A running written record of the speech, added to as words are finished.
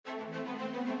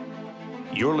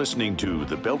You're listening to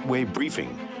The Beltway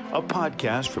Briefing, a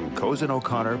podcast from Cozen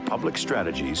O'Connor Public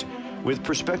Strategies with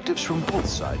perspectives from both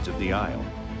sides of the aisle.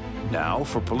 Now,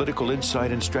 for political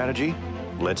insight and strategy,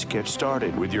 let's get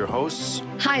started with your hosts.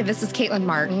 Hi, this is Caitlin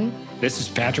Martin. This is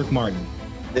Patrick Martin.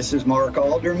 This is Mark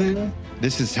Alderman.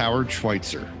 This is Howard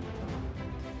Schweitzer.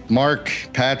 Mark,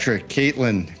 Patrick,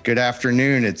 Caitlin, good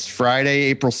afternoon. It's Friday,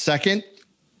 April 2nd,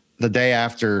 the day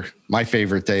after my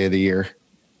favorite day of the year,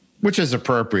 which is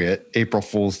appropriate, April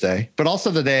Fool's Day, but also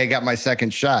the day I got my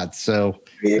second shot. So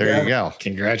there you go.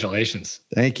 Congratulations.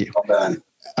 Thank you. Well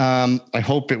done. I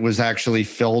hope it was actually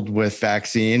filled with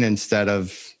vaccine instead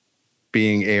of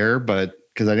being air, but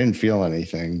because I didn't feel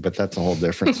anything, but that's a whole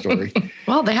different story.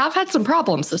 Well, they have had some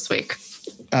problems this week.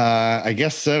 I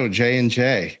guess so,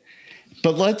 J&J.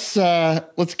 But let's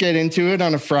get into it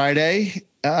on a Friday.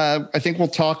 I think we'll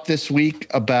talk this week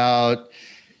about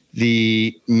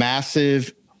the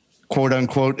massive quote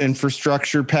unquote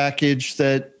infrastructure package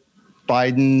that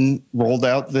Biden rolled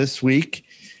out this week,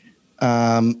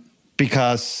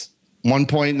 because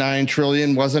 1.9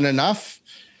 trillion wasn't enough.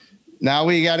 Now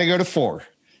we got to go to 4.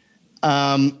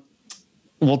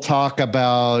 We'll talk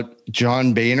about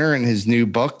John Boehner and his new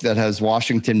book that has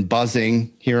Washington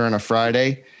buzzing here on a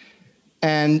Friday.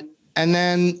 And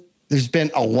then there's been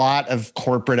a lot of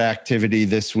corporate activity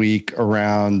this week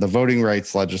around the voting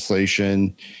rights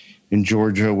legislation in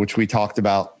Georgia, which we talked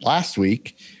about last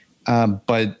week.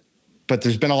 But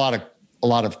there's been a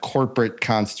lot of corporate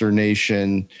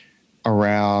consternation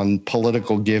around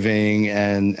political giving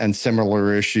and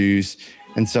similar issues.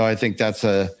 And so I think that's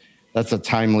a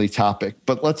timely topic.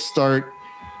 But let's start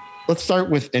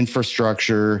with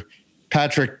infrastructure.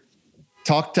 Patrick,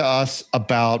 talk to us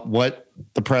about what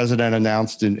the president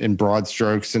announced in broad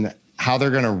strokes and how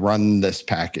they're going to run this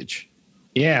package.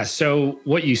 Yeah. So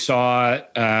what you saw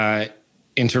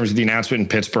in terms of the announcement in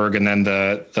Pittsburgh and then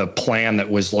the plan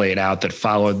that was laid out that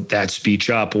followed that speech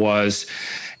up was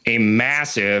a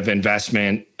massive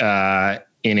investment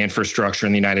in infrastructure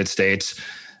in the United States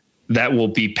that will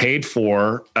be paid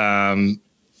for,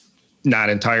 not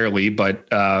entirely, but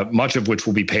much of which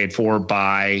will be paid for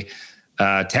by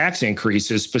tax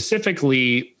increases,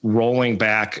 specifically rolling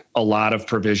back a lot of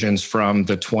provisions from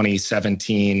the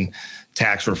 2017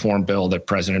 tax reform bill that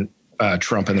President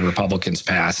Trump and the Republicans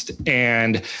passed.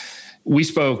 And we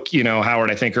spoke,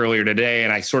 Howard, I think earlier today,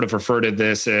 and I sort of refer to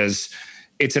this as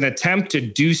it's an attempt to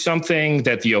do something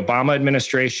that the Obama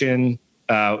administration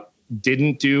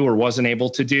didn't do or wasn't able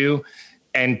to do,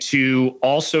 and to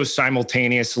also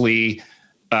simultaneously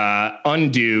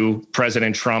undo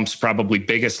President Trump's probably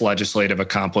biggest legislative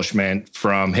accomplishment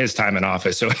from his time in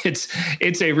office. So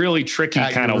it's a really tricky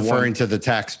kind of referring to the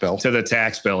tax bill. To the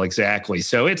tax bill, exactly.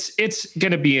 So it's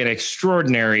going to be an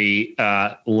extraordinary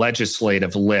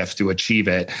legislative lift to achieve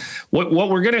it. What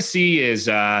we're going to see is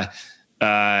a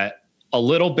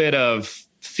little bit of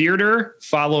theater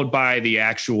followed by the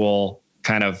actual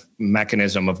kind of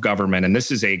mechanism of government. And this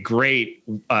is a great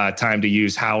time to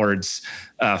use Howard's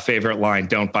favorite line,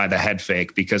 "Don't buy the head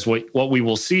fake," because what we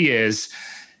will see is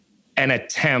an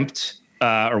attempt,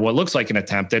 or what looks like an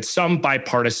attempt at some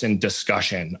bipartisan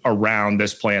discussion around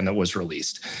this plan that was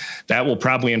released. That will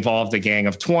probably involve the Gang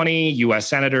of 20 U.S.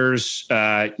 senators,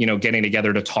 getting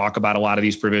together to talk about a lot of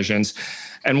these provisions.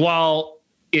 And while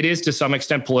it is to some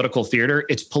extent political theater,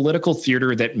 it's political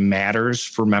theater that matters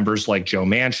for members like Joe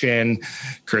Manchin,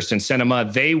 Kyrsten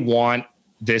Sinema. They want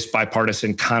this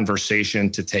bipartisan conversation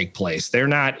to take place. They're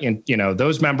not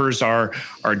those members are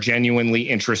genuinely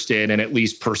interested in at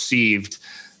least perceived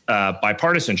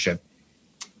bipartisanship.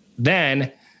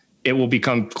 Then it will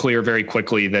become clear very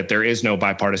quickly that there is no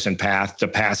bipartisan path to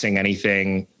passing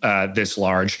anything this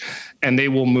large. And they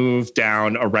will move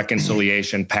down a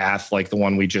reconciliation path like the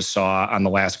one we just saw on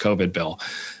the last COVID bill.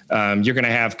 You're going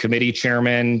to have committee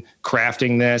chairmen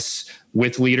crafting this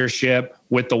with leadership,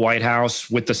 with the White House,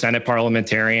 with the Senate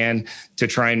parliamentarian to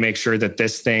try and make sure that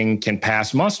this thing can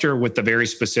pass muster with the very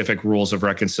specific rules of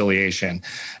reconciliation.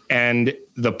 And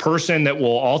the person that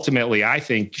will ultimately, I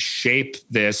think, shape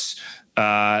this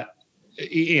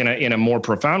in a more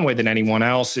profound way than anyone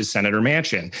else is Senator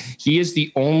Manchin. He is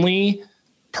the only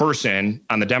person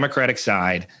on the Democratic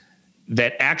side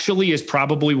that actually is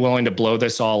probably willing to blow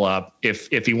this all up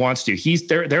if he wants to.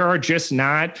 There are just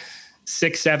not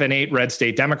 6, 7, 8 red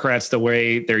state Democrats the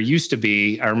way there used to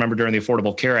be. I remember during the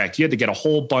Affordable Care Act, you had to get a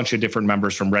whole bunch of different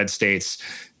members from red states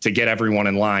to get everyone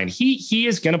in line. He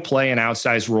is going to play an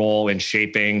outsized role in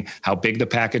shaping how big the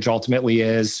package ultimately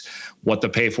is, what the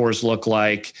pay-fors look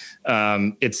like.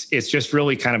 It's just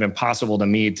really kind of impossible to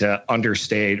me to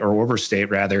understate or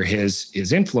overstate rather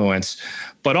his influence.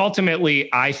 But ultimately,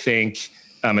 I think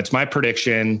It's my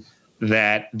prediction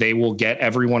that they will get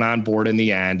everyone on board in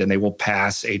the end, and they will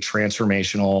pass a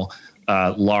transformational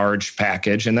large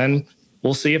package, and then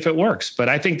we'll see if it works. But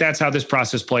I think that's how this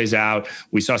process plays out.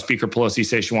 We saw Speaker Pelosi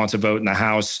say she wants a vote in the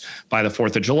House by the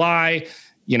 4th of July.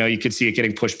 You could see it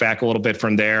getting pushed back a little bit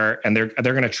from there, and they're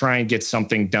going to try and get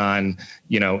something done,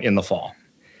 in the fall.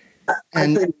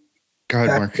 And go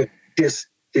ahead, Mark. Just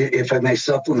if I may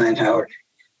supplement, Howard,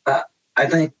 I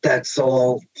think that's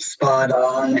all spot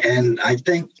on. And I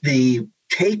think the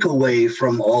takeaway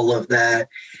from all of that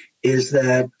is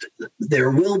that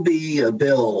there will be a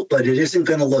bill, but it isn't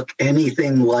going to look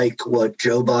anything like what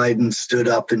Joe Biden stood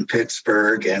up in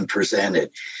Pittsburgh and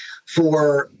presented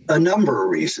for a number of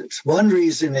reasons. One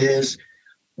reason is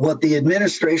what the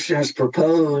administration has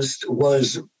proposed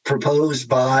was proposed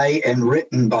by and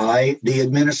written by the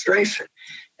administration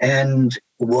and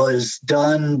was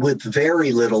done with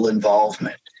very little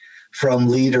involvement from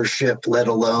leadership, let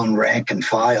alone rank and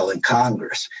file in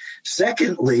Congress.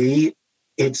 Secondly,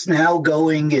 it's now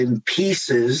going in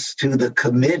pieces to the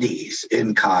committees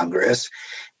in Congress,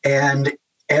 and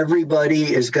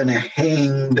everybody is going to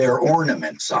hang their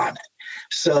ornaments on it.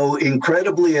 So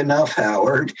incredibly enough,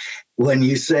 Howard, when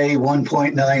you say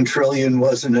 1.9 trillion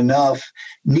wasn't enough,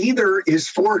 neither is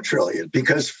 4 trillion,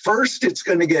 because first it's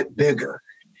going to get bigger.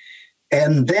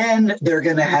 And then they're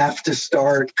going to have to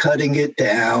start cutting it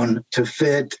down to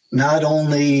fit not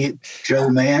only Joe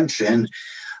Manchin,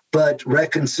 but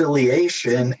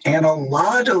reconciliation. And a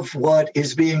lot of what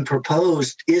is being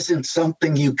proposed isn't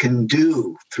something you can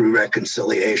do through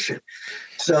reconciliation.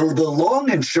 So the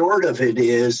long and short of it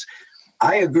is,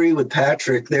 I agree with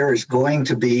Patrick, there is going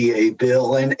to be a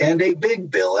bill and a big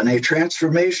bill and a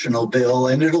transformational bill,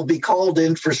 and it'll be called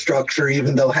infrastructure,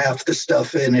 even though half the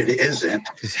stuff in it isn't.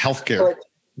 It's healthcare.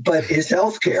 But it's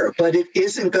healthcare, but it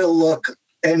isn't going to look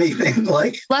anything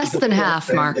like less than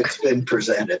half, Mark. It's been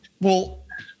presented. Well,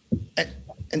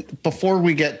 and before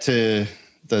we get to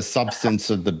the substance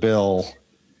of the bill,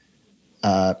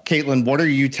 Caitlin, what are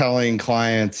you telling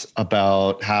clients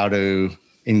about how to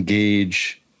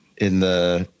engage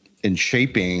in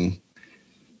shaping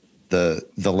the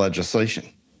legislation?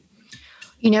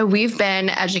 We've been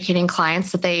educating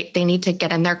clients that they need to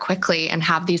get in there quickly and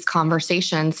have these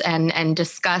conversations and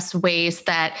discuss ways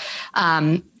that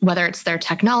whether it's their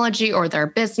technology or their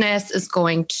business is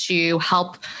going to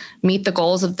help meet the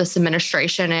goals of this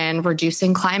administration in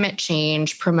reducing climate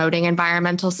change, promoting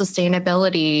environmental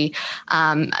sustainability.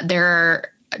 There are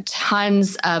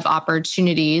tons of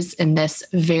opportunities in this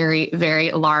very,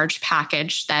 very large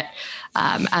package that,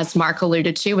 as Mark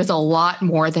alluded to, is a lot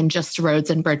more than just roads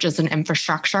and bridges and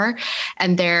infrastructure.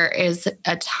 And there is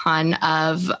a ton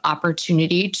of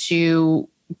opportunity to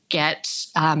get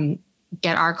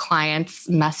our clients'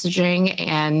 messaging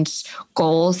and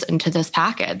goals into this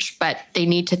package, but they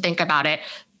need to think about it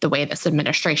the way this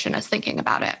administration is thinking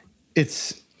about it.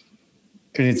 It's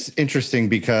interesting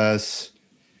because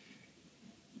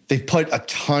they've put a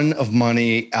ton of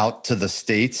money out to the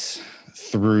states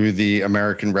through the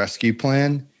American Rescue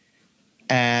Plan.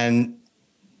 And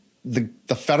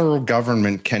the federal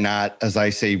government cannot, as I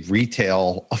say,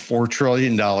 retail a $4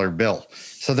 trillion bill.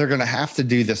 So they're going to have to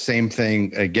do the same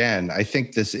thing again. I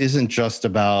think this isn't just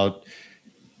about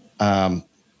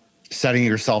setting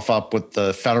yourself up with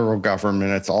the federal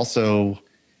government. It's also,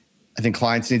 I think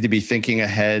clients need to be thinking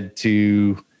ahead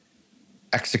to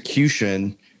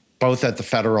execution, both at the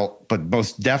federal, but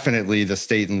most definitely the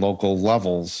state and local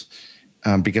levels,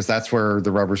 because that's where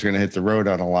the rubber's going to hit the road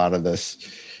on a lot of this.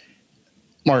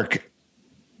 Mark,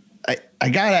 I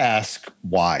got to ask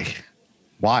why?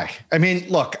 Why? I mean,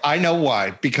 look, I know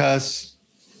why, because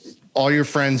all your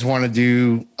friends want to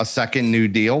do a second New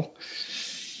Deal,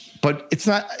 but it's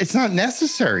not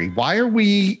necessary. Why are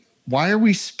we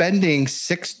spending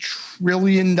 $6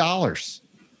 trillion?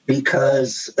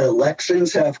 Because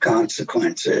elections have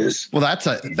consequences. Well, that's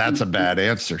a bad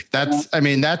answer. Joe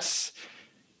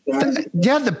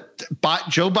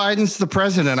Biden's the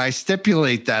president. I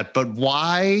stipulate that, but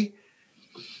why?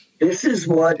 This is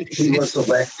what he was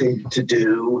elected to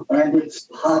do, and it's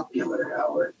popular,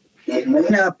 Howard. It may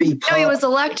not be popular. No, he was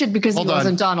elected because he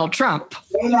wasn't Donald Trump.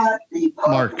 It may not be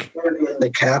popular in the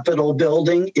Capitol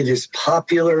building. It is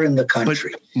popular in the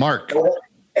country. But Mark.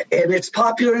 And it's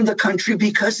popular in the country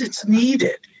because it's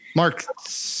needed. Mark,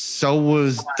 so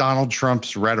was Donald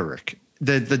Trump's rhetoric.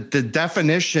 The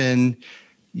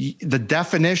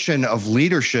definition of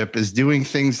leadership is doing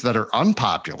things that are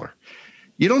unpopular.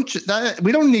 We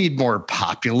don't need more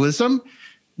populism.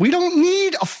 We don't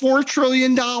need $4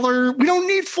 trillion. We don't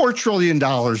need $4 trillion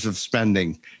of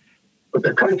spending. But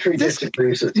the country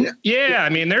disagrees with you. Yeah, I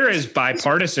mean, there is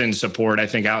bipartisan support, I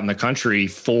think, out in the country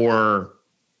for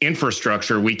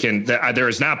infrastructure. There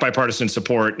is not bipartisan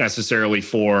support necessarily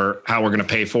for how we're going to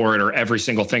pay for it or every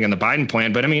single thing in the Biden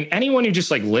plan. But I mean, anyone who just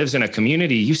like lives in a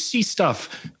community, you see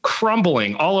stuff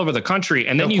crumbling all over the country.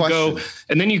 And then you go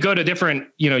to different,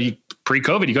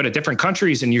 pre-COVID, you go to different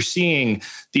countries and you're seeing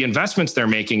the investments they're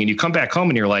making and you come back home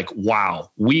and you're like, wow,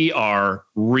 we are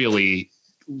really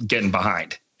getting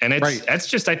behind. And that's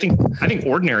just, I think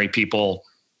ordinary people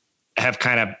have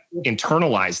kind of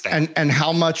internalized that. And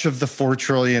how much of the 4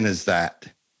 trillion is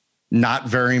that? Not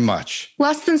very much.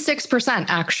 Less than 6%,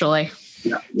 actually.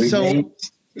 Yeah,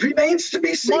 remains to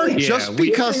be seen. Mark, just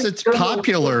because it's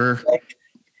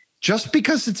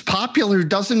popular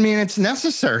doesn't mean it's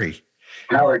necessary.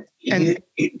 Howard,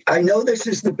 I know this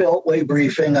is the Beltway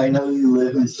briefing. I know you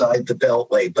live inside the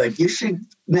Beltway, but you should,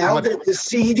 now that the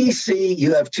CDC,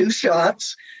 you have 2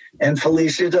 shots, and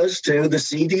Felicia does too. The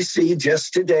CDC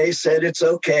just today said it's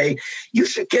okay. You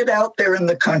should get out there in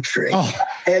the country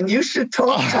and you should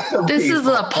talk to some This people. is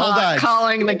a pot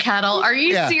calling the kettle. Are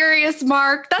you serious,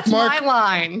 Mark? That's my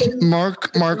line.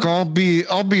 Mark, I'll be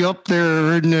up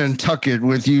there in Nantucket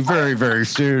with you very, very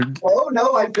soon. Oh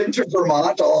no, I've been to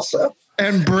Vermont also.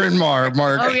 And Bryn Mawr,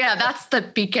 Mark. Oh yeah, that's the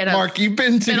beacon of Mark, you've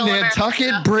been to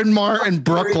Nantucket, Bryn Mawr, and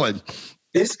Brooklyn.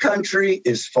 This country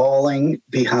is falling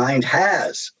behind,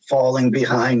 falling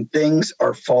behind. Things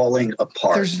are falling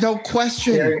apart. There's no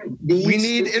question. We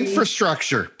need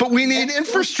infrastructure, but we need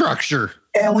infrastructure.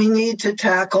 And we need to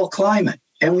tackle climate.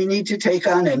 And we need to take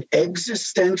on an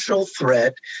existential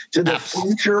threat to the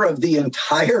future of the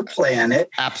entire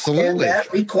planet. Absolutely. And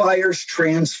that requires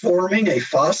transforming a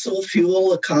fossil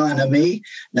fuel economy,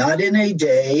 not in a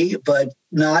day, but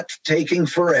not taking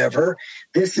forever.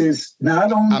 This is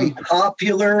not only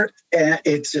popular,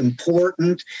 it's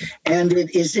important, and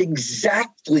it is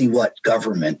exactly what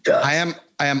government does. I am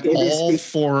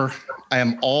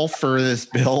all for this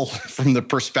bill from the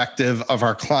perspective of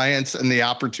our clients and the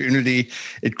opportunity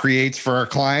it creates for our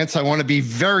clients. I want to be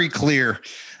very clear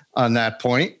on that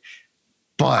point.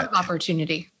 But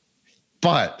opportunity.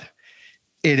 But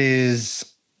it's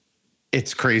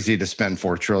crazy to spend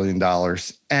 $4 trillion.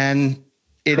 And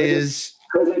it is.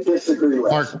 Couldn't disagree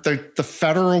with Mark, the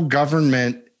federal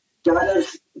government gotta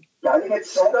get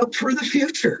set up for the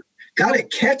future. Got to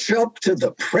catch up to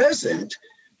the present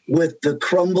with the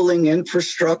crumbling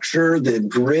infrastructure, the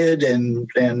grid,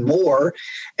 and more,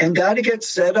 and got to get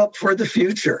set up for the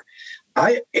future.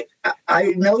 I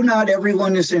know not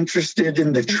everyone is interested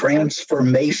in the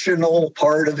transformational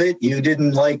part of it. You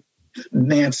didn't like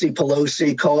Nancy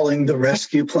Pelosi calling the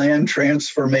rescue plan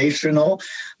transformational.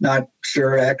 Not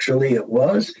sure actually it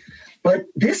was. But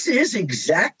this is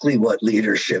exactly what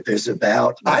leadership is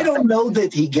about. I don't know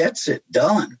that he gets it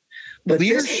done. But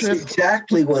leadership, this is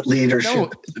exactly what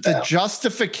leadership is about. The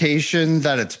justification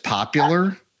that it's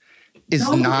popular is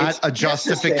not a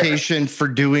justification for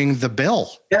doing the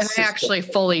bill. And I actually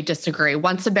fully disagree.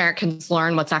 Once Americans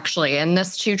learn what's actually in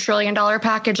this $2 trillion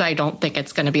package, I don't think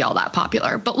it's going to be all that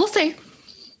popular, but we'll see.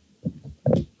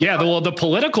 Yeah, the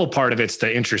political part of it's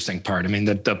the interesting part. I mean,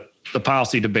 the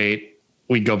policy debate,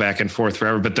 we'd go back and forth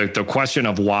forever, but the question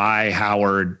of why,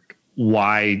 Howard,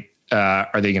 why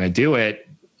are they going to do it?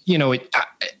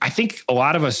 I think a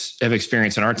lot of us have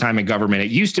experienced in our time in government,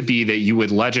 it used to be that you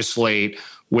would legislate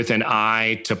with an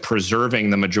eye to preserving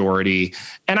the majority.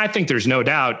 And I think there's no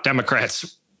doubt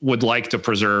Democrats would like to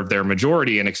preserve their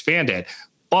majority and expand it.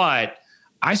 But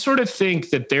I sort of think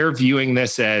that they're viewing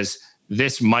this as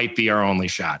this might be our only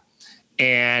shot.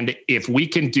 And if we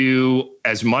can do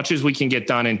as much as we can get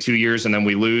done in 2 years and then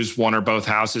we lose one or both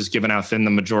houses, given how thin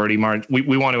the majority margin,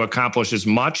 we want to accomplish as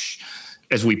much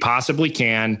as we possibly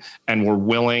can, and we're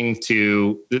willing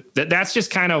to, that's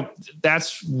just kind of,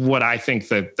 that's what I think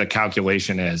the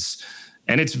calculation is.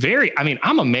 And it's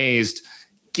I'm amazed,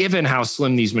 given how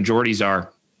slim these majorities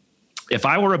are. If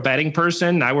I were a betting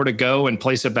person, I were to go and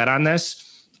place a bet on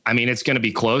this, it's going to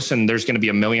be close, and there's going to be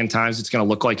a million times it's going to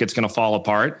look like it's going to fall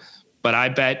apart. But I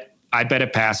bet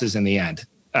it passes in the end.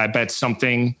 I bet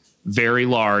something very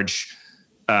large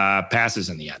passes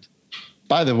in the end.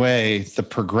 By the way, the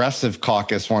Progressive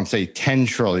Caucus wants a $10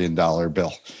 trillion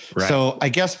bill. Right. So I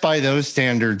guess by those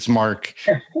standards, Mark,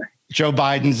 Joe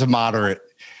Biden's a moderate.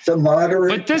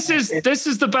 But this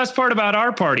is the best part about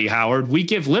our party, Howard. We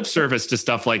give lip service to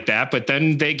stuff like that, but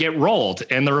then they get rolled.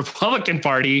 And the Republican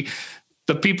Party,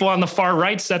 the people on the far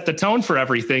right set the tone for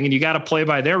everything, and you got to play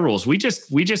by their rules. We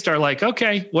just are like,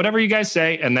 okay, whatever you guys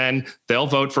say, and then they'll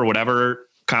vote for whatever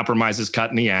compromise is cut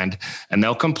in the end, and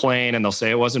they'll complain and they'll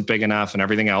say it wasn't big enough and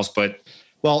everything else. But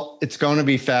Well, it's going to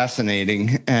be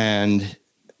fascinating, and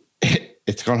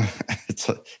it's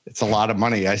a lot of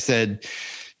money. I said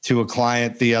to a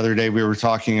client the other day, we were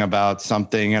talking about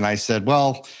something, and I said,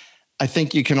 well, I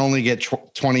think you can only get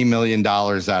 $20 million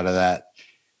out of that.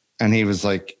 And he was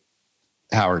like,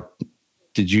 Howard,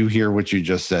 did you hear what you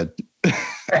just said?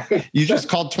 You just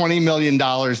called $20 million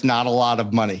not a lot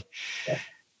of money.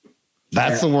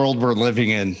 That's the world we're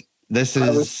living in. I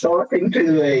was talking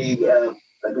to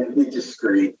I didn't be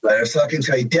discreet, but I was talking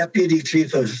to a deputy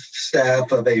chief of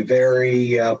staff of a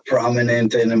very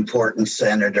prominent and important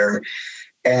senator.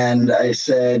 And I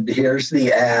said, here's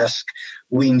the ask.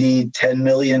 We need $10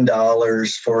 million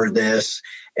for this.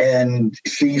 And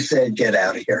she said, get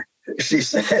out of here. She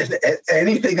said,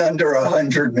 anything under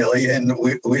 100 million,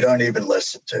 we don't even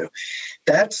listen to.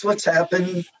 That's what's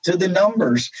happened to the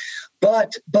numbers.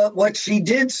 But what she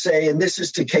did say, and this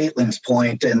is to Caitlin's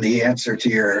point and the answer to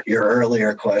your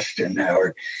earlier question,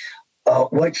 Howard,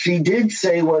 what she did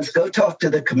say was go talk to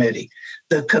the committee.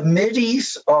 The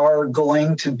committees are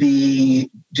going to be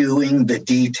doing the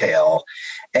detail.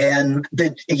 And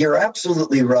that you're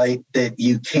absolutely right that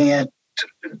you can't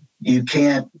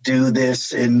do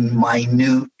this in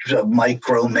minute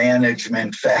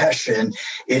micromanagement fashion.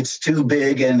 It's too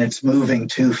big and it's moving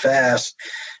too fast.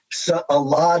 So a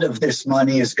lot of this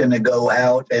money is going to go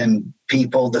out, and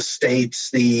people, the states,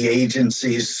 the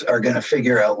agencies are going to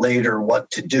figure out later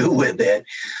what to do with it.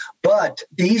 But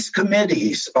these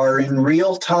committees are in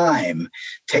real time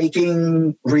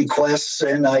taking requests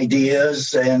and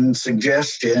ideas and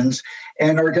suggestions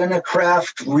and are going to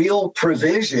craft real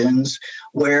provisions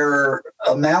where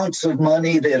amounts of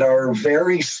money that are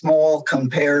very small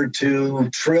compared to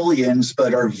trillions,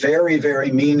 but are very,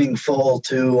 very meaningful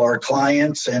to our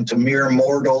clients and to mere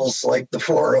mortals like the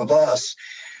four of us,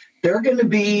 they're going to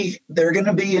be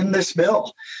in this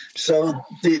bill. So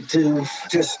to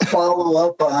just follow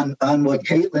up on what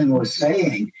Caitlin was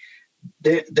saying,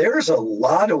 there's a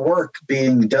lot of work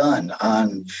being done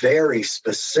on very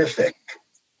specific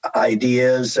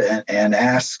ideas and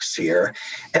asks here.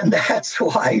 And that's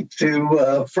why,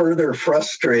 to further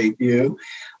frustrate you,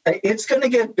 it's going to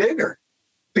get bigger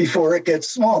before it gets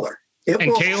smaller.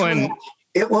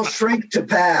 It will shrink to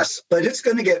pass, but it's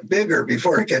going to get bigger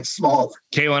before it gets smaller.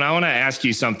 Caitlin, I want to ask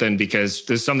you something, because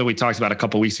this is something we talked about a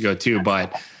couple of weeks ago too,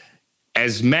 but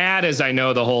as mad as I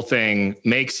know the whole thing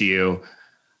makes you,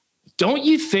 don't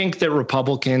you think that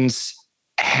Republicans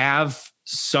have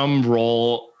some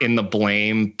role in the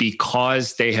blame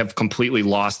because they have completely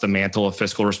lost the mantle of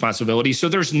fiscal responsibility? So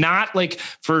there's not, like,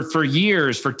 for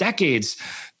years, for decades,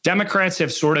 Democrats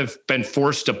have sort of been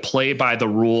forced to play by the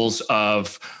rules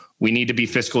of, we need to be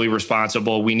fiscally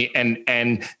responsible.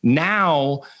 And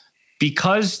now,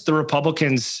 because the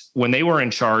Republicans, when they were in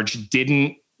charge,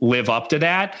 didn't live up to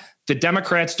that, the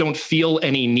Democrats don't feel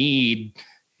any need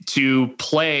to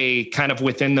play kind of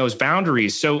within those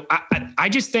boundaries. So I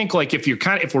just think, like,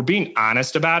 if we're being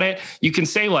honest about it, you can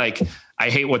say, like, I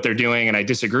hate what they're doing and I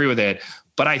disagree with it.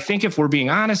 But I think if we're being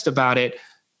honest about it,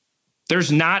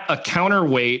 there's not a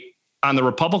counterweight on the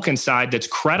Republican side that's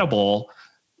credible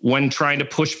when trying to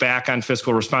push back on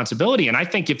fiscal responsibility. And I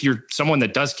think if you're someone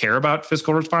that does care about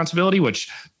fiscal responsibility, which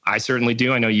I certainly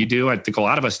do, I know you do, I think a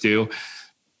lot of us do,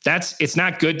 it's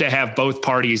not good to have both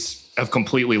parties have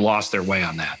completely lost their way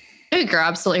on that. I think you're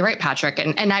absolutely right, Patrick.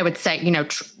 And I would say,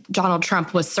 Donald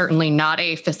Trump was certainly not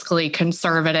a fiscally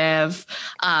conservative,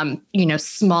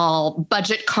 small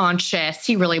budget conscious.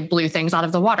 He really blew things out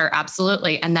of the water.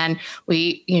 Absolutely. And then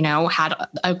we, had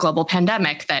a global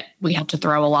pandemic that we had to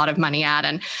throw a lot of money at.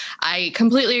 And I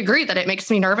completely agree that it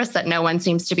makes me nervous that no one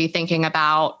seems to be thinking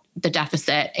about the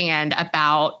deficit and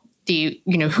about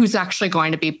who's actually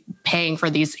going to be paying for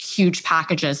these huge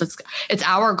packages. It's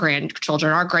our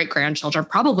grandchildren, our great grandchildren,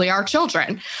 probably our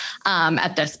children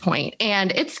at this point.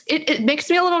 And it makes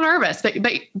me a little nervous, but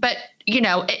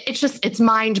it's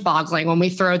mind boggling when we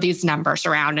throw these numbers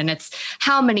around, and it's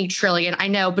how many trillion. I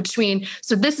know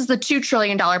so this is the $2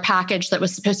 trillion package that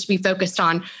was supposed to be focused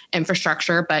on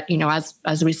infrastructure. But,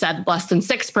 as we said, less than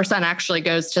 6% actually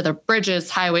goes to the bridges,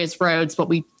 highways, roads, what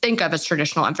we think of as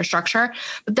traditional infrastructure.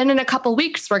 But then in a couple of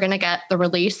weeks, we're going to get the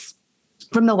release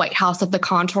from the White House of the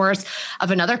contours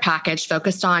of another package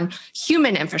focused on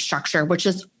human infrastructure, which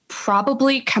is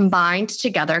probably combined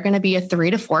together going to be a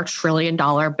 $3 to $4 trillion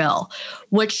bill,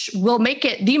 which will make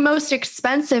it the most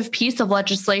expensive piece of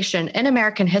legislation in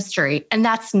American history. And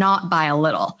that's not by a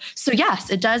little. So yes,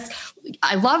 it does.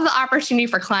 I love the opportunity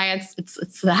for clients.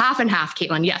 It's the half and half,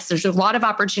 Caitlin. Yes, there's a lot of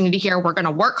opportunity here. We're going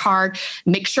to work hard,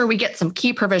 make sure we get some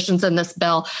key provisions in this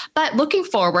bill. But looking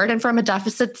forward and from a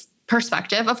deficit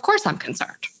perspective, of course, I'm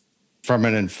concerned. from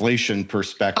an inflation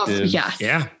perspective. Yes.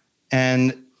 Yeah.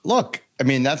 And look, I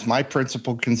mean, that's my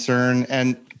principal concern.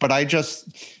 But I just,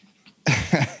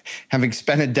 having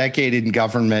spent a decade in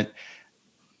government,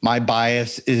 my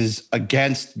bias is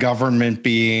against government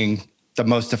being the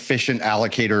most efficient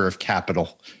allocator of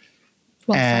capital.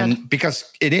 Well and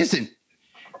because it isn't.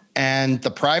 And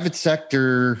the private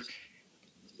sector,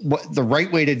 the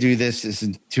right way to do this is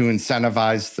to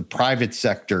incentivize the private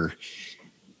sector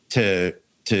to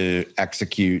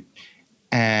execute.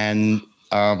 And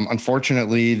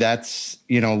unfortunately, that's,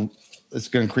 it's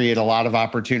going to create a lot of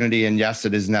opportunity. And yes,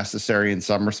 it is necessary in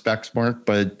some respects, Mark,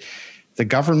 but the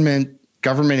government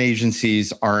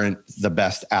agencies aren't the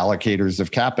best allocators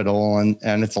of capital,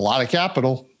 and it's a lot of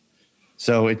capital.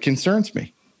 So it concerns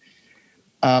me.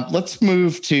 Let's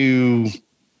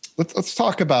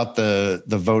talk about the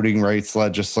voting rights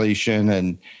legislation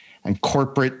and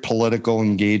corporate political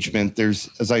engagement. There's,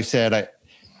 as I said,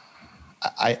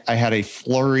 I had a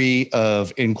flurry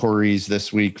of inquiries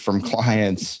this week from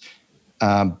clients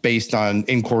based on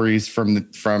inquiries from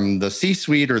the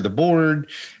C-suite or the board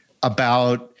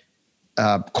about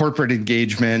corporate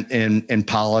engagement in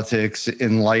politics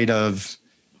in light of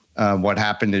what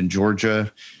happened in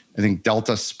Georgia. I think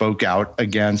Delta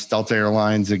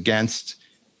Airlines against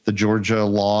the Georgia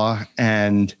law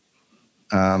and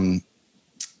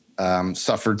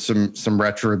suffered some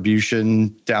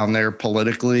retribution down there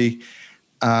politically.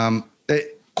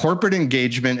 Corporate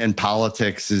engagement in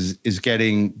politics is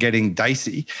getting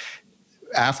dicey.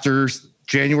 After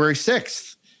January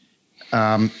 6th,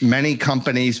 many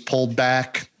companies pulled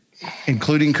back,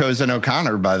 including Cozen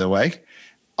O'Connor, by the way,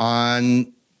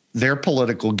 on their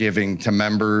political giving to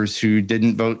members who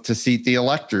didn't vote to seat the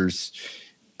electors,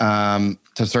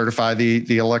 to certify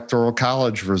the Electoral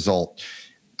College result.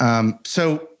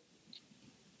 So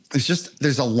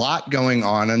there's a lot going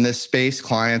on in this space.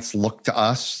 Clients look to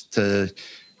us to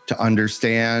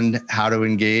understand how to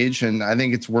engage. And I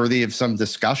think it's worthy of some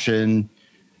discussion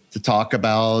to talk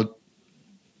about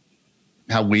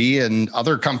how we and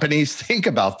other companies think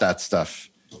about that stuff.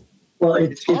 Well,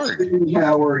 it's been,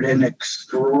 Howard, an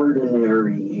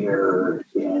extraordinary year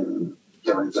in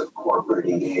terms of corporate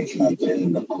engagement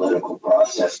in the political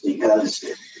process, because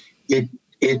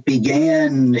it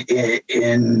began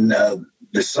in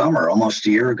the summer, almost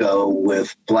a year ago,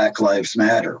 with Black Lives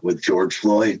Matter, with George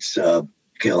Floyd's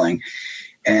killing.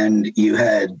 And you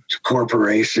had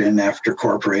corporation after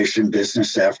corporation,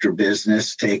 business after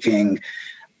business, taking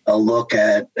a look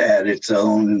at its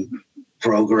own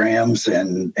programs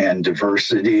and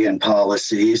diversity and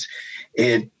policies.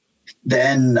 It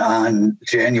then on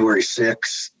January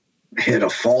 6th hit a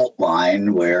fault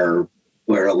line where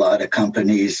a lot of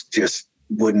companies just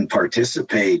wouldn't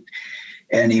participate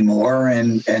anymore.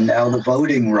 And now the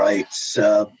voting rights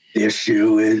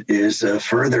issue is a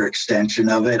further extension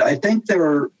of it. I think there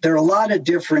are a lot of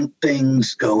different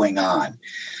things going on.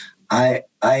 I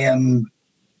am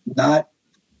not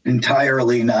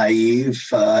entirely naive,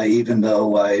 even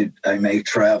though I may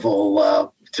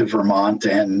travel to Vermont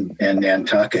and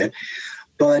Nantucket.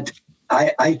 But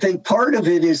I think part of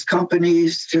it is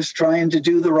companies just trying to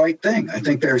do the right thing. I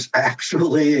think there's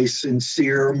actually a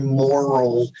sincere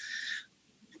moral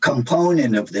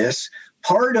component of this.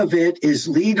 Part of it is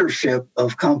leadership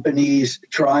of companies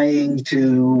trying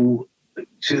to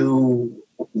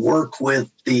work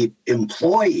with the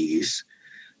employees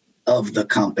of the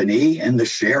company and the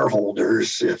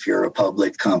shareholders, if you're a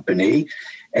public company,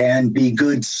 and be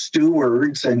good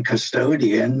stewards and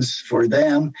custodians for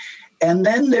them. And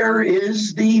then there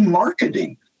is the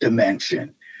marketing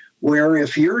dimension, where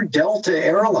if you're Delta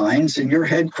Airlines and you're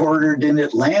headquartered in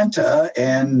Atlanta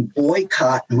and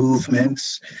boycott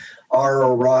movements are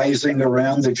arising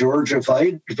around the Georgia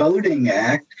Voting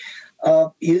Act,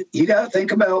 you got to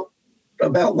think about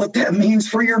what that means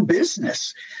for your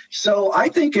business. So I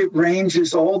think it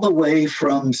ranges all the way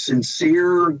from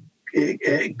sincere,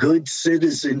 good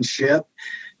citizenship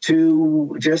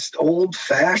to just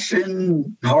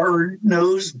old-fashioned,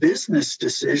 hard-nosed business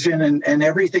decision and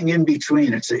everything in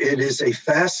between. It is a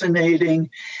fascinating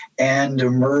and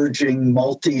emerging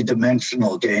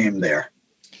multi-dimensional game there.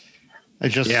 I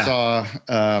just saw,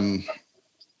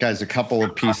 guys, a couple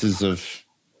of pieces of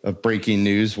breaking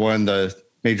news. One, the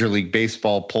Major League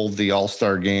Baseball pulled the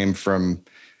All-Star game from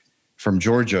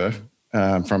Georgia,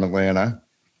 from Atlanta,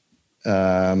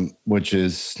 which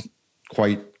is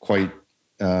quite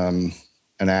an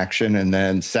action. And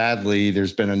then sadly,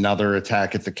 there's been another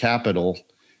attack at the Capitol.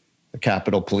 A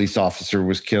Capitol police officer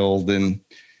was killed, and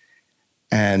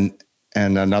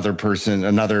another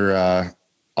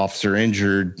officer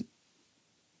injured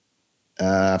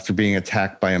after being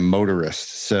attacked by a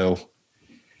motorist. So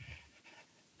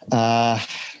I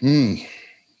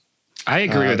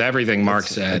agree with everything Mark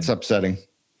said. It's upsetting.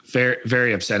 Very,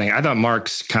 very upsetting. I thought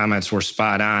Mark's comments were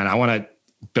spot on. I want to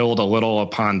build a little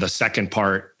upon the second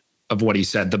part of what he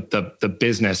said, the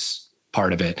business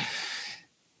part of it.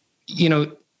 You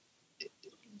know,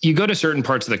 you go to certain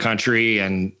parts of the country,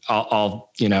 and I'll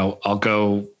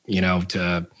go,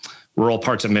 to rural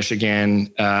parts of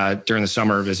Michigan during the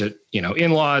summer, visit,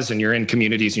 in-laws, and you're in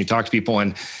communities and you talk to people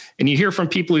and you hear from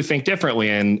people who think differently.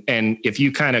 And if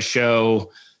you kind of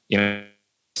show,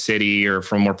 city or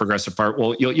from more progressive part,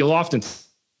 well, you'll often,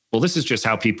 this is just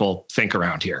how people think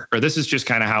around here, or this is just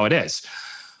kind of how it is.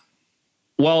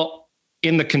 Well,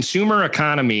 in the consumer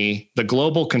economy, the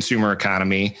global consumer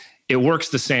economy, it works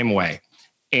the same way.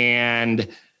 And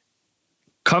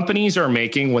companies are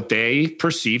making what they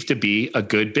perceive to be a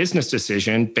good business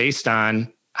decision based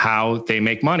on how they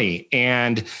make money.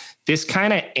 And this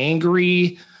kind of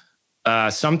angry,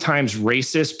 sometimes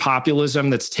racist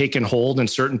populism that's taken hold in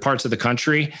certain parts of the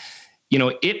country,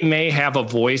 it may have a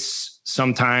voice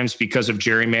sometimes because of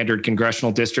gerrymandered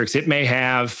congressional districts. It may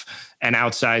have an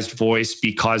outsized voice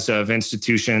because of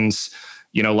institutions,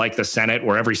 like the Senate,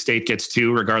 where every state gets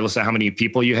two, regardless of how many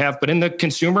people you have. But in the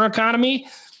consumer economy,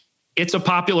 it's a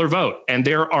popular vote. And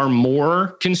there are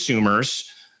more consumers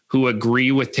who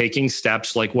agree with taking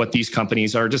steps like what these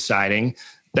companies are deciding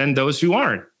than those who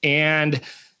aren't. And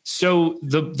so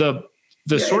the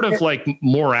sort of like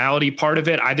morality part of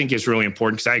it, I think is really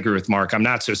important, because I agree with Mark. I'm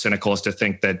not so cynical as to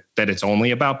think that it's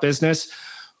only about business.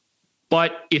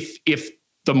 But if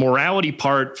the morality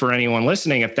part for anyone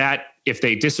listening, if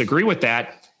they disagree with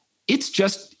that, it's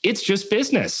just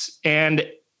business. And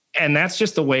that's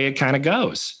just the way it kind of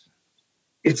goes.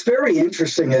 It's very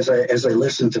interesting as I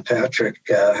listen to Patrick,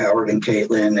 Howard, and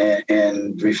Caitlin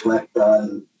and reflect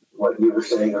on what you were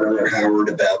saying earlier, Howard,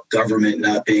 about government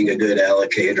not being a good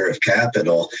allocator of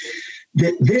capital.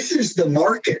 This is the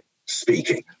market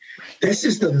speaking. This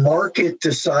is the market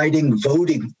deciding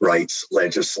voting rights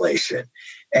legislation.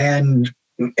 And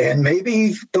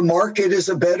maybe the market is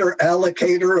a better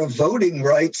allocator of voting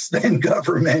rights than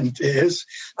government is.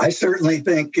 I certainly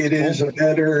think it is a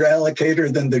better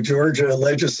allocator than the Georgia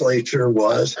legislature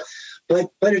was.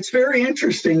 But it's very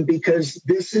interesting, because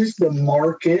this is the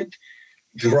market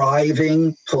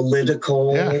driving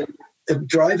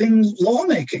driving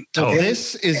lawmaking. So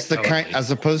this is the kind,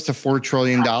 as opposed to $4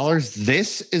 trillion,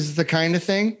 this is the kind of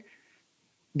thing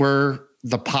where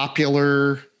the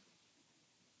popular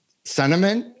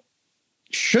sentiment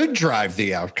should drive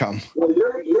the outcome. Well,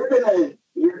 you're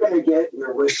gonna get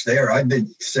your wish there. I've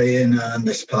been saying on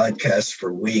this podcast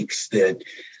for weeks that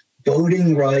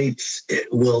voting rights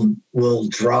will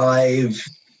drive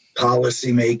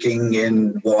policymaking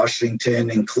in Washington,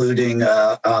 including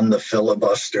on the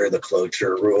filibuster, the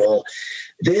cloture rule.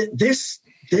 This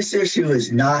issue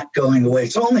is not going away.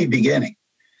 It's only beginning,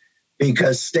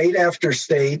 because state after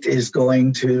state is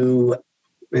going to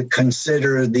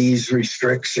consider these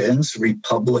restrictions,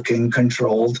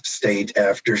 Republican-controlled state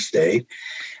after state,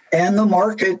 and the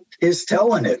market is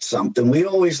telling it something. We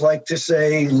always like to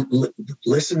say,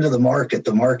 listen to the market.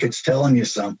 The market's telling you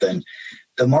something.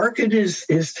 The market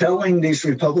is telling these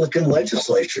Republican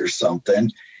legislatures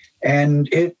something, and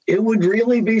it would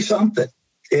really be something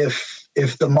if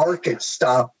the market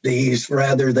stopped these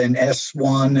rather than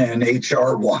S1 and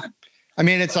HR1. I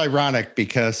mean, it's ironic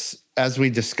because, as we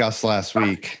discussed last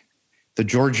week, the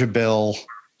Georgia bill,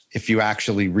 if you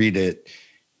actually read it,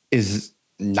 is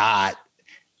not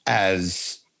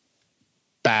as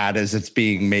bad as it's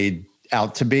being made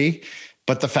out to be.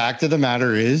 But the fact of the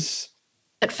matter is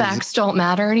that facts don't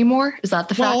matter anymore. Is that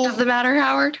the fact of the matter,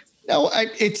 Howard? No, I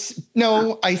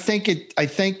think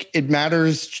it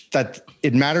matters that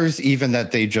it matters even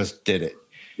that they just did it.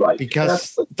 Right.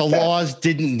 Because the laws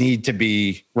didn't need to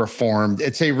be reformed.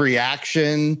 It's a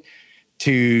reaction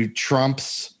to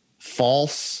Trump's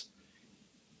false,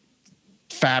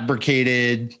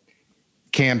 fabricated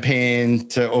campaign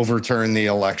to overturn the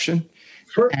election.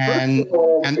 And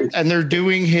they're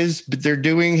doing his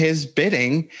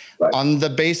bidding on the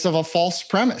base of a false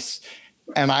premise.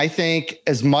 And I think,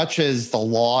 as much as the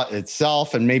law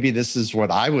itself, and maybe this is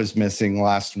what I was missing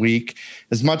last week,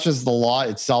 as much as the law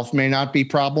itself may not be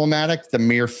problematic, the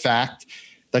mere fact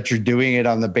that you're doing it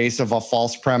on the base of a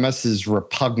false premise is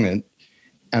repugnant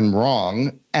and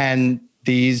wrong. And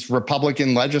these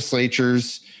Republican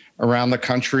legislatures around the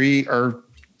country are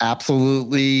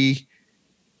absolutely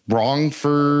wrong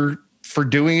for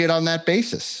doing it on that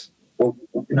basis. Well,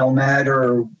 no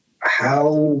matter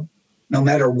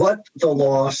what the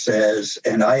law says,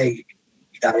 and I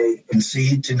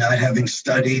concede to not having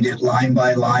studied it line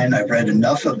by line, I've read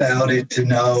enough about it to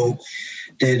know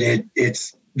that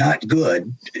it's not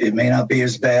good. It may not be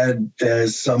as bad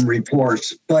as some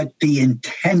reports, but the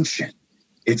intention,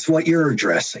 it's what you're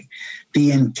addressing.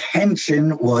 The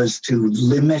intention was to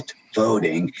limit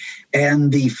voting,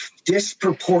 and the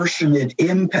disproportionate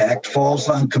impact falls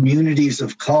on communities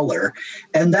of color,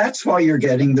 and that's why you're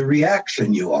getting the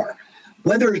reaction you are.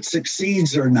 Whether it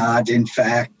succeeds or not, in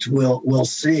fact, we'll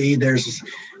see. There's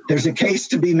a case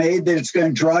to be made that it's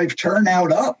going to drive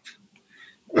turnout up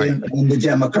in the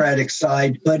Democratic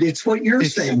side, but it's what you're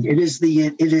saying. It is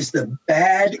the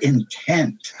bad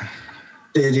intent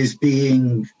that is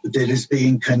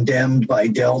being condemned by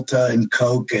Delta and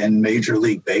Coke and Major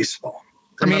League Baseball.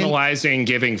 Criminalizing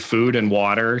giving food and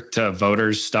water to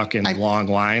voters stuck in long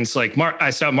lines. Like I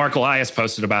saw Mark Elias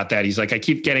posted about that. He's like, I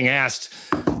keep getting asked,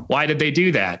 why did they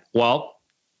do that? Well,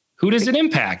 who does it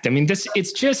impact? I mean,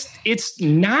 it's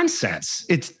nonsense.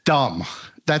 It's dumb.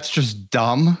 That's just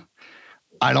dumb.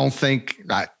 I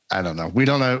don't know. We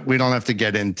don't have to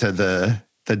get into the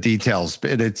details,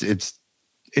 but it's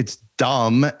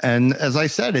dumb. And as I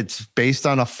said, it's based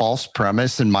on a false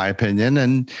premise, in my opinion,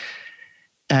 and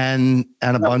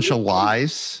a bunch of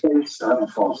lies. Based on a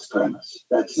false premise.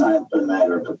 That's not a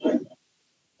matter of opinion.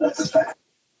 That's a fact.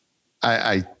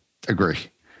 I agree.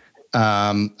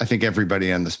 I think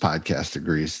everybody on this podcast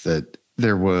agrees that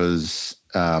there was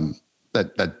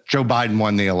that Joe Biden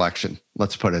won the election.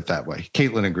 Let's put it that way.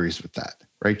 Caitlin agrees with that.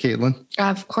 Right, Caitlin?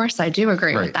 Of course, I do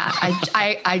agree with that.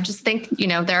 I just think,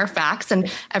 there are facts,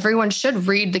 and everyone should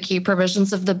read the key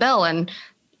provisions of the bill. And,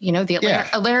 the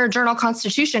Atlanta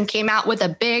Journal-Constitution came out with a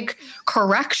big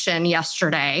correction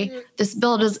yesterday. This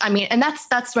bill does, and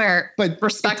that's where,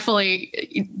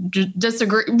 respectfully,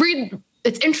 disagree. Read.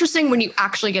 It's interesting when you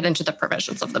actually get into the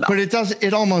provisions of the bill. But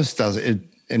it almost does. It,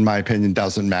 in my opinion,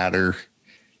 doesn't matter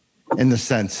in the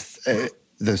sense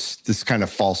this kind of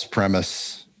false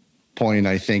premise point,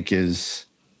 I think, it's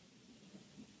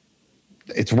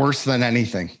worse than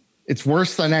anything. It's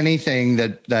worse than anything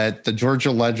that the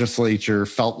Georgia legislature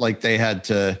felt like they had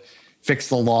to fix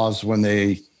the laws when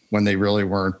they really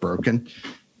weren't broken.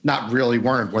 Not really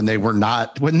weren't, when they were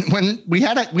not. When we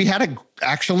had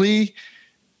actually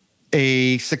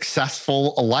a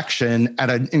successful election at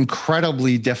an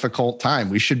incredibly difficult time.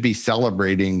 We should be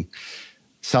celebrating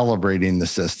the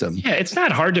system. Yeah, it's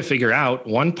not hard to figure out.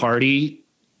 One party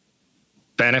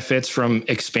benefits from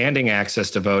expanding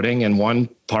access to voting, and one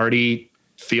party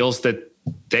feels that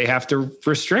they have to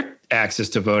restrict access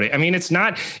to voting. I mean,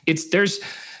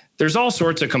 there's all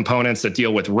sorts of components that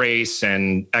deal with race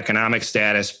and economic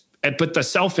status, but the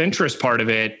self-interest part of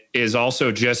it is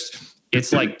also just,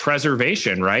 it's like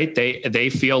preservation, right? They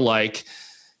feel like,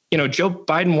 Joe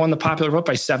Biden won the popular vote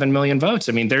by 7 million votes.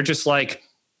 I mean, they're just like,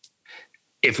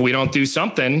 if we don't do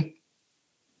something,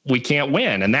 we can't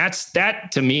win. And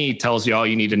that to me tells you all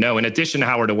you need to know. In addition,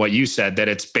 Howard, to what you said, that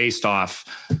it's based off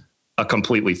a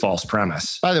completely false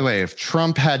premise. By the way, if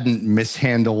Trump hadn't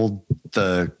mishandled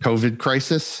the COVID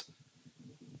crisis,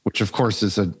 which of course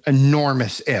is an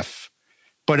enormous if,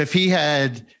 but if he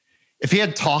had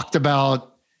talked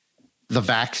about the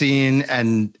vaccine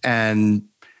and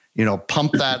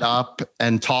pumped that up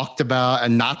and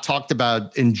not talked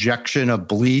about injection of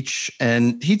bleach,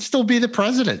 and he'd still be the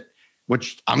president,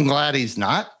 which I'm glad he's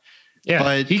not. Yeah,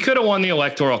 but he could have won the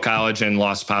Electoral College and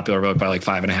lost popular vote by like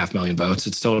 5.5 million votes.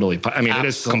 It's totally, it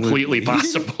is completely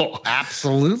possible.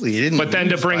 Absolutely. He didn't. But then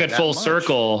to bring it full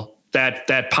circle,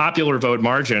 that popular vote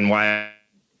margin, why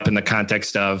in the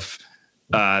context of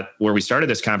where we started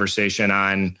this conversation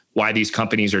on why these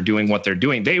companies are doing what they're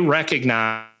doing, they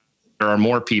recognize there are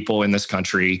more people in this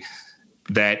country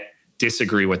that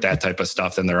disagree with that type of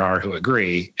stuff than there are who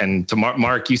agree. And to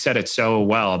Mark, you said it so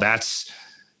well. That's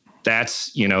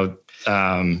the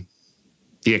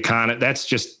economy. That's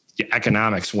just the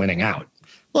economics winning out.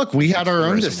 Look, we had our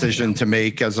own decision to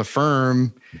make as a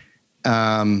firm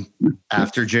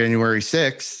after January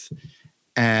 6th,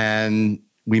 and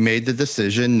we made the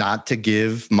decision not to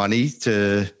give money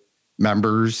to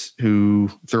members through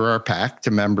our PAC,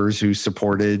 to members who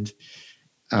supported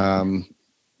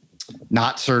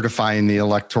not certifying the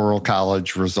Electoral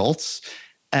College results.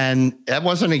 And that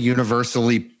wasn't a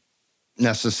universally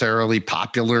necessarily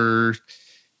popular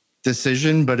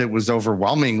decision, but it was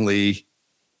overwhelmingly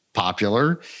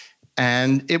popular.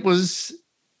 And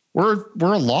we're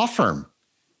a law firm.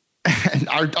 And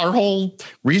our whole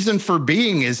reason for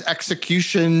being is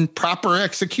proper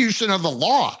execution of the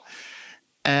law.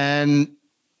 And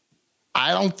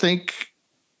I don't think,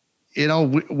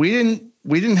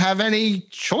 we didn't have any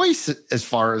choice as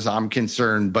far as I'm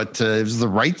concerned, but it was the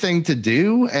right thing to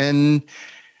do. And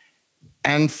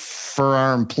And for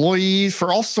our employees,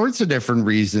 for all sorts of different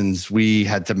reasons, we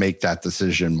had to make that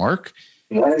decision, Mark.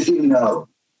 As you know,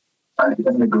 I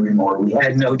couldn't agree more. We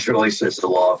had no choice as a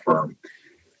law firm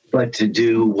but to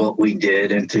do what we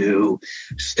did and to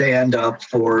stand up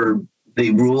for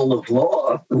the rule of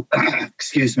law.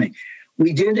 Excuse me.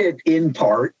 We did it in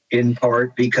part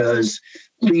because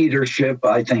leadership,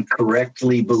 I think,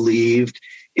 correctly believed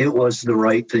it was the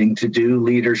right thing to do.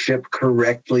 Leadership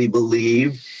correctly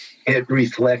believed it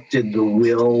reflected the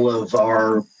will of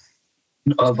our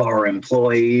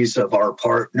employees, of our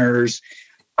partners.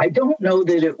 I don't know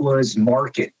that it was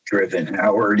market driven,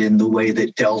 Howard, in the way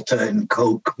that Delta and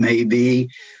Coke may be.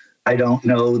 I don't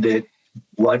know that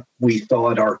what we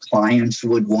thought our clients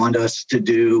would want us to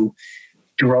do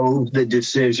drove the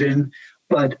decision.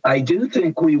 But I do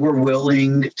think we were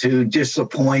willing to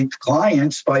disappoint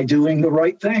clients by doing the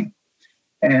right thing.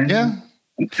 And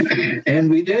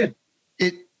we did.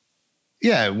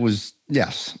 It was,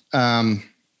 yes.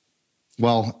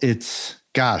 Well,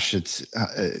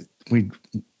 we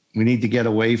need to get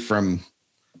away from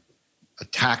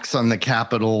attacks on the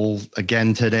Capitol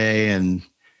again today and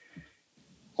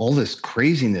all this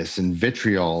craziness and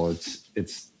vitriol.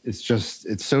 It's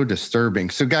so disturbing.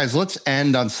 So guys, let's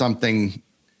end on something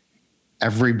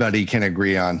everybody can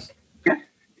agree on.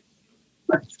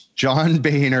 John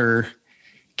Boehner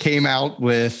came out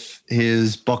with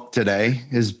his book today,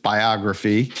 his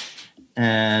biography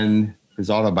and his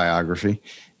autobiography.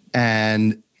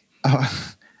 And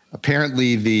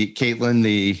apparently the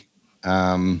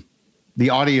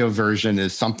audio version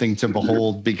is something to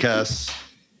behold because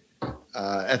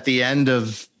at the end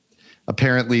of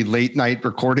apparently late night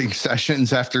recording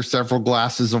sessions after several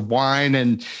glasses of wine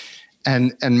and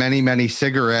many, many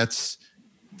cigarettes,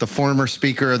 the former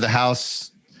Speaker of the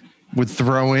House would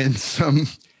throw in some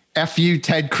F you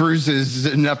Ted Cruz's,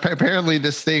 and apparently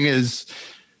this thing is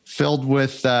filled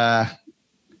with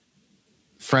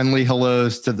friendly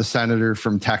hellos to the senator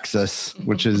from Texas,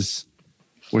 which is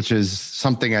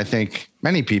something I think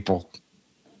many people,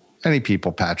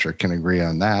 Patrick, can agree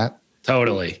on that.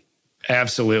 Totally.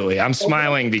 Absolutely. I'm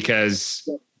smiling because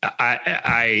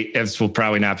this will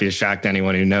probably not be a shock to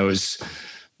anyone who knows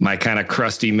my kind of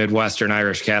crusty Midwestern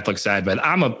Irish Catholic side, but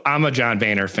I'm a John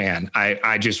Boehner fan.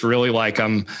 I just really like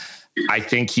him. I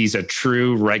think he's a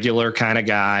true regular kind of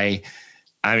guy.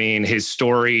 I mean, his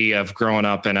story of growing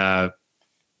up in a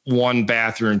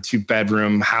 1-bathroom,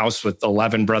 2-bedroom house with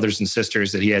 11 brothers and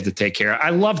sisters that he had to take care of. I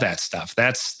love that stuff.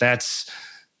 That's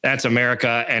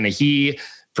America. And he,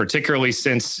 particularly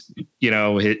since,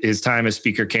 his time as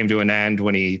Speaker came to an end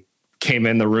when he came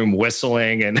in the room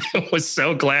whistling and was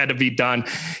so glad to be done.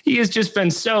 He has just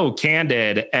been so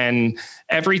candid, and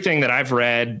everything that I've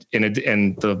read in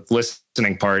the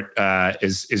listening part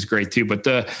is great too. But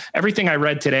everything I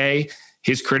read today,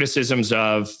 his criticisms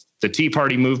of the Tea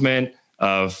Party movement,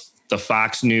 of the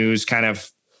Fox News kind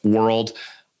of world,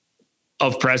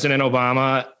 of President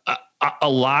Obama, a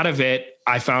lot of it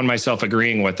I found myself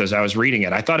agreeing with as I was reading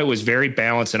it. I thought it was very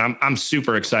balanced, and I'm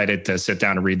super excited to sit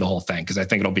down and read the whole thing because I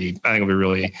think it'll be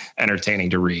really entertaining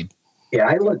to read. Yeah,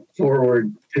 I look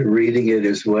forward to reading it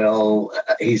as well.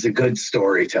 He's a good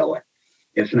storyteller.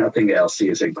 If nothing else, he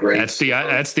is a great. That's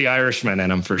the Irishman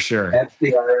in him for sure. That's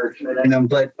the Irishman in him.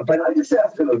 But I just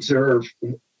have to observe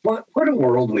what a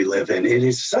world we live in. It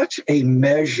is such a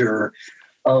measure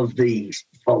of the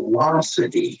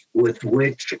velocity with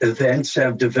which events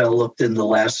have developed in the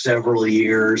last several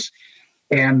years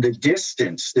and the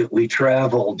distance that we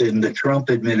traveled in the Trump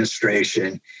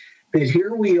administration, that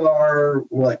here we are,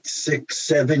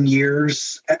 6-7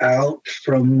 years out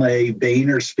from a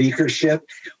Boehner speakership.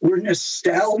 We're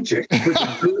nostalgic for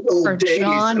the good old days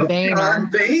John of Boehner. John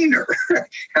Boehner.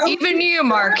 Even you,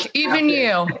 Mark, even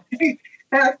you.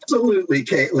 Absolutely,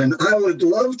 Caitlin. I would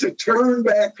love to turn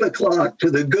back the clock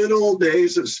to the good old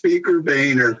days of Speaker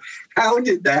Boehner. How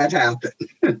did that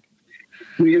happen?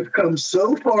 We have come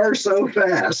so far so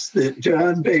fast that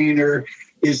John Boehner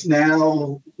is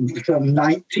now some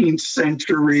 19th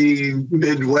century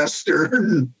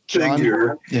Midwestern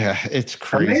figure. Yeah, it's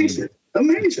crazy.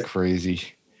 Amazing. Crazy.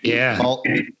 Yeah. Well,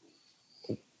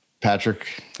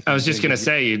 Patrick. I was just going to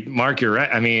say, Mark, you're right.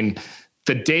 I mean,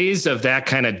 the days of that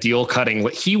kind of deal cutting,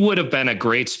 he would have been a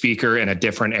great speaker in a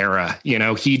different era.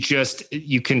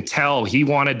 You can tell he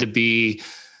wanted to be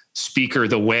speaker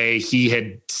the way he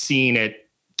had seen it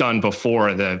done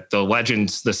before. The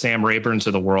legends, the Sam Rayburns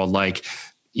of the world,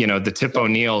 the Tip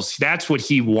O'Neills, that's what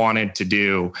he wanted to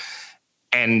do.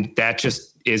 And that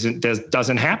just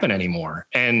doesn't happen anymore.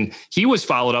 And he was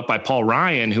followed up by Paul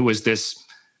Ryan, who was this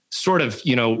sort of,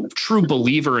 true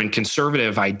believer in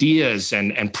conservative ideas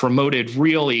and promoted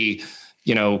really,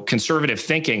 conservative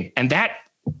thinking. And that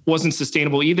wasn't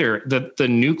sustainable either. The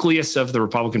nucleus of the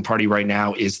Republican Party right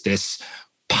now is this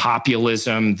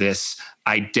populism, this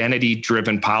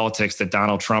identity-driven politics that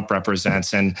Donald Trump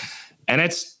represents. And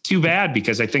it's too bad,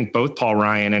 because I think both Paul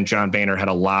Ryan and John Boehner had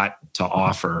a lot to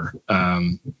offer.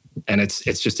 And it's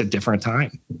just a different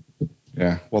time.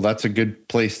 Yeah, well, that's a good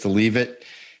place to leave it.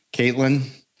 Caitlin,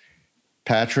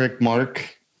 Patrick,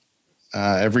 Mark,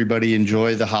 everybody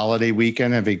enjoy the holiday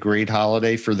weekend. Have a great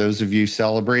holiday for those of you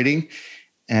celebrating.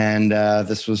 And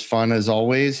this was fun as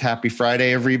always. Happy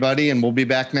Friday, everybody, and we'll be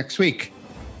back next week.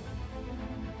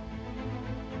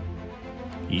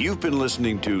 You've been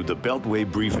listening to The Beltway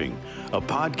Briefing, a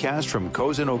podcast from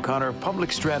Cozen O'Connor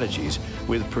Public Strategies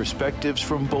with perspectives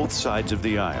from both sides of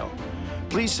the aisle.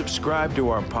 Please subscribe to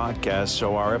our podcast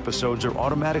so our episodes are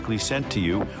automatically sent to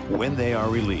you when they are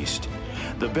released.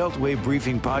 The Beltway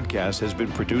Briefing podcast has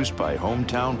been produced by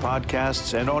Hometown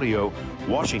Podcasts and Audio,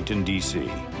 Washington,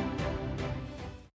 D.C.